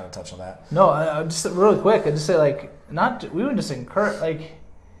to kind of touch on that. No, I just really quick. I just say we would just encourage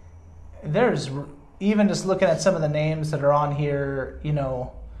there's even just looking at some of the names that are on here.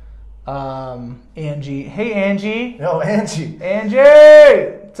 Angie. Hey, Angie. No, Angie.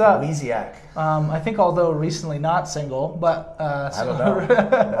 Angie. What's up? Louisiac. I think although recently not single, but I don't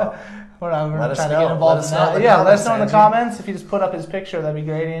know. We're trying to get involved in that. Let us know in the comments. If you just put up his picture, that'd be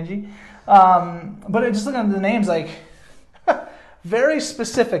great, Angie. But just looking at the names, very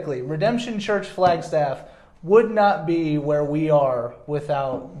specifically, Redemption Church Flagstaff would not be where we are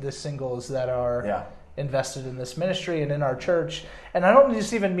without the singles that are invested in this ministry and in our church. And I don't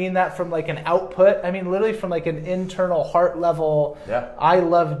just even mean that from an output. I mean literally from an internal heart level. Yeah. I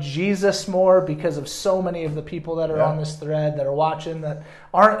love Jesus more because of so many of the people that are on this thread, that are watching, that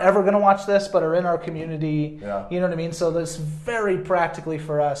aren't ever going to watch this, but are in our community. Yeah. You know what I mean? So this very practically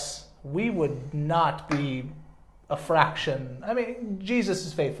for us, we would not be a fraction. I mean, Jesus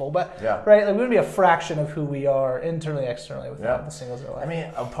is faithful, but right, we wouldn't be a fraction of who we are internally, externally without the singles in our life. I mean,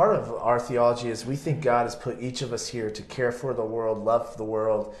 a part of our theology is we think God has put each of us here to care for the world, love the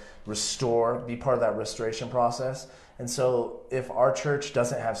world, restore, be part of that restoration process. And so if our church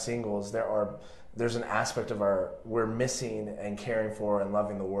doesn't have singles, there's an aspect of we're missing and caring for and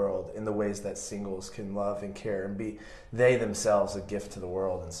loving the world in the ways that singles can love and care and be they themselves a gift to the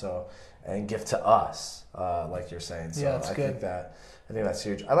world and gift to us, like you're saying. So that's good. I think that's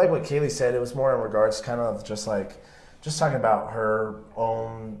huge. I like what Kaylee said. It was more in regards kind of just talking about her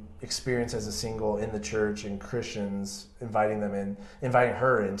own experience as a single in the church and Christians inviting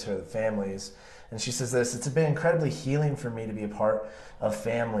her into families. And she says this: it's been incredibly healing for me to be a part of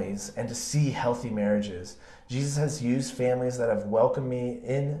families and to see healthy marriages. Jesus has used families that have welcomed me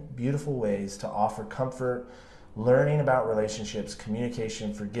in beautiful ways to offer comfort, learning about relationships,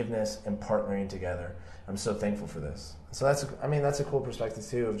 communication, forgiveness, and partnering together. I'm so thankful for this. So that's a cool perspective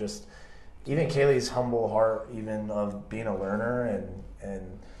too, of just even Kaylee's humble heart, even of being a learner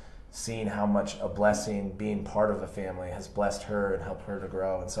and seeing how much a blessing being part of a family has blessed her and helped her to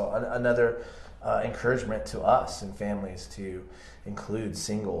grow. And so another encouragement to us and families to include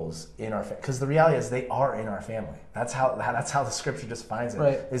singles in our because the reality is they are in our family. That's how the scripture defines it.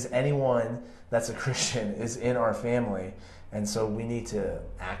 Right. Is anyone that's a Christian is in our family, and so we need to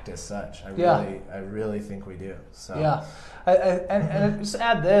act as such. I really think we do. So and just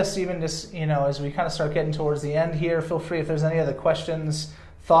add this, even just as we kind of start getting towards the end here, feel free if there's any other questions,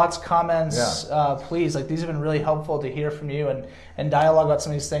 thoughts, comments, please. These have been really helpful to hear from you and dialogue about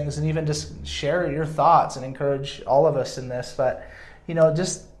some of these things, and even just share your thoughts and encourage all of us in this. But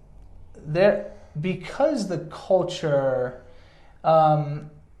just there, because the culture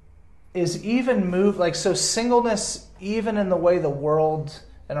is even moved, so singleness, even in the way the world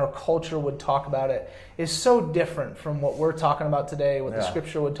and our culture would talk about it, is so different from what we're talking about today, what the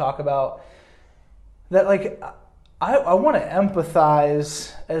scripture would talk about, that I want to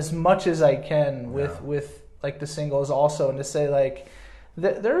empathize as much as I can with the singles also, and to say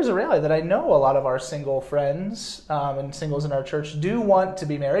there is a reality that I know a lot of our single friends and singles in our church do want to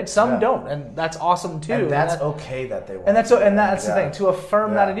be married. Some don't, and that's awesome too. And that's okay that they want. And that's the thing, to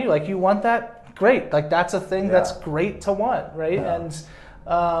affirm that in you. You want that, great. That's a thing that's great to want, right? Yeah.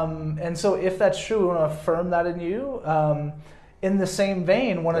 And so if that's true, we want to affirm that in you. In the same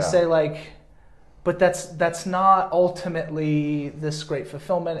vein, want to say but that's not ultimately this great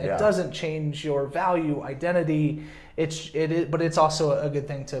fulfillment. It doesn't change your value, identity. But it's also a good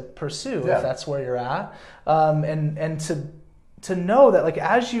thing to pursue if that's where you're at. And to know that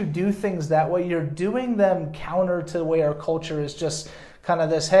as you do things that way, you're doing them counter to the way our culture is just kind of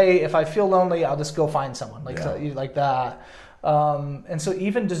this, hey, if I feel lonely, I'll just go find someone like that. And so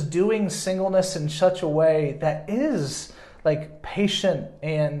even just doing singleness in such a way that is patient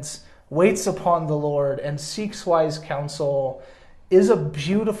and waits upon the Lord and seeks wise counsel is a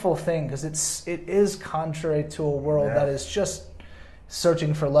beautiful thing, because it is contrary to a world that is just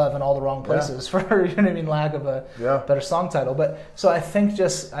searching for love in all the wrong places for lack of a better song title. But so I think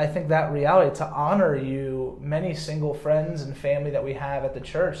that reality, to honor you, many single friends and family that we have at the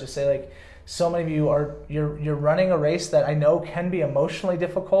church, to say so many of you you're running a race that I know can be emotionally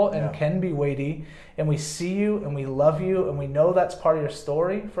difficult and can be weighty, and we see you and we love you and we know that's part of your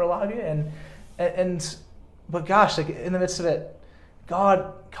story for a lot of you, but gosh, in the midst of it,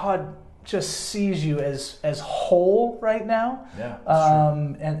 God just sees you as whole right now,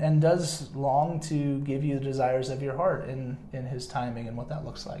 and does long to give you the desires of your heart in His timing and what that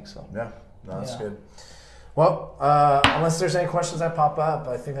looks like. So that's good. Well, unless there's any questions that pop up,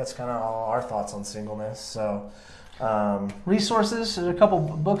 I think that's kind of all our thoughts on singleness. So, resources, there's a couple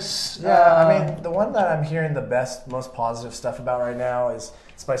books. Yeah, I mean, the one that I'm hearing the most positive stuff about right now is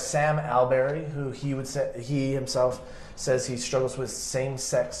it's by Sam Alberry, who he himself says he struggles with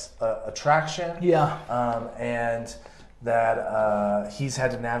same-sex attraction. Yeah. And that he's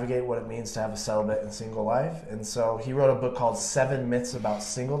had to navigate what it means to have a celibate and single life. And so he wrote a book called 7 Myths About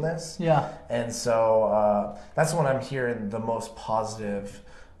Singleness. Yeah. And so that's the one I'm hearing the most positive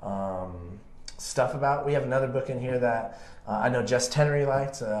stuff about. We have another book in here that I know Jess Tenry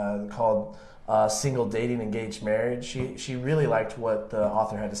liked called Single Dating Engaged Marriage. She really liked what the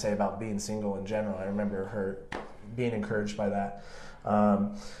author had to say about being single in general. I remember her being encouraged by that.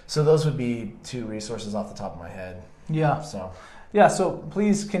 So those would be 2 resources off the top of my head. Yeah. So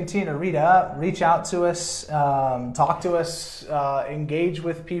please continue to reach out to us, talk to us, engage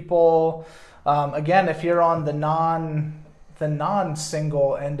with people. Again, if you're on the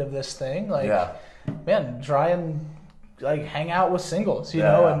non-single end of this thing, man, try and hang out with singles, you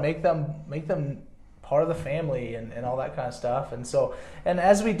know, and make them part of the family and all that kind of stuff. And so, and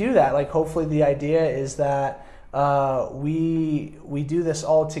as we do that, hopefully the idea is that we do this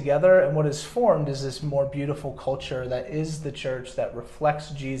all together, and what is formed is this more beautiful culture that is the church, that reflects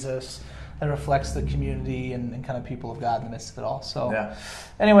Jesus, that reflects the community and kind of people of God in the midst of it all. So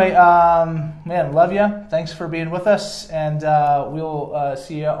anyway, man, love you. Thanks for being with us, and we'll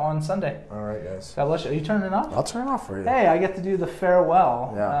see you on Sunday. All right, guys. God bless you. Are you turning it off? I'll turn it off for you. Hey, I get to do the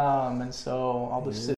farewell. Yeah. And so I'll just sit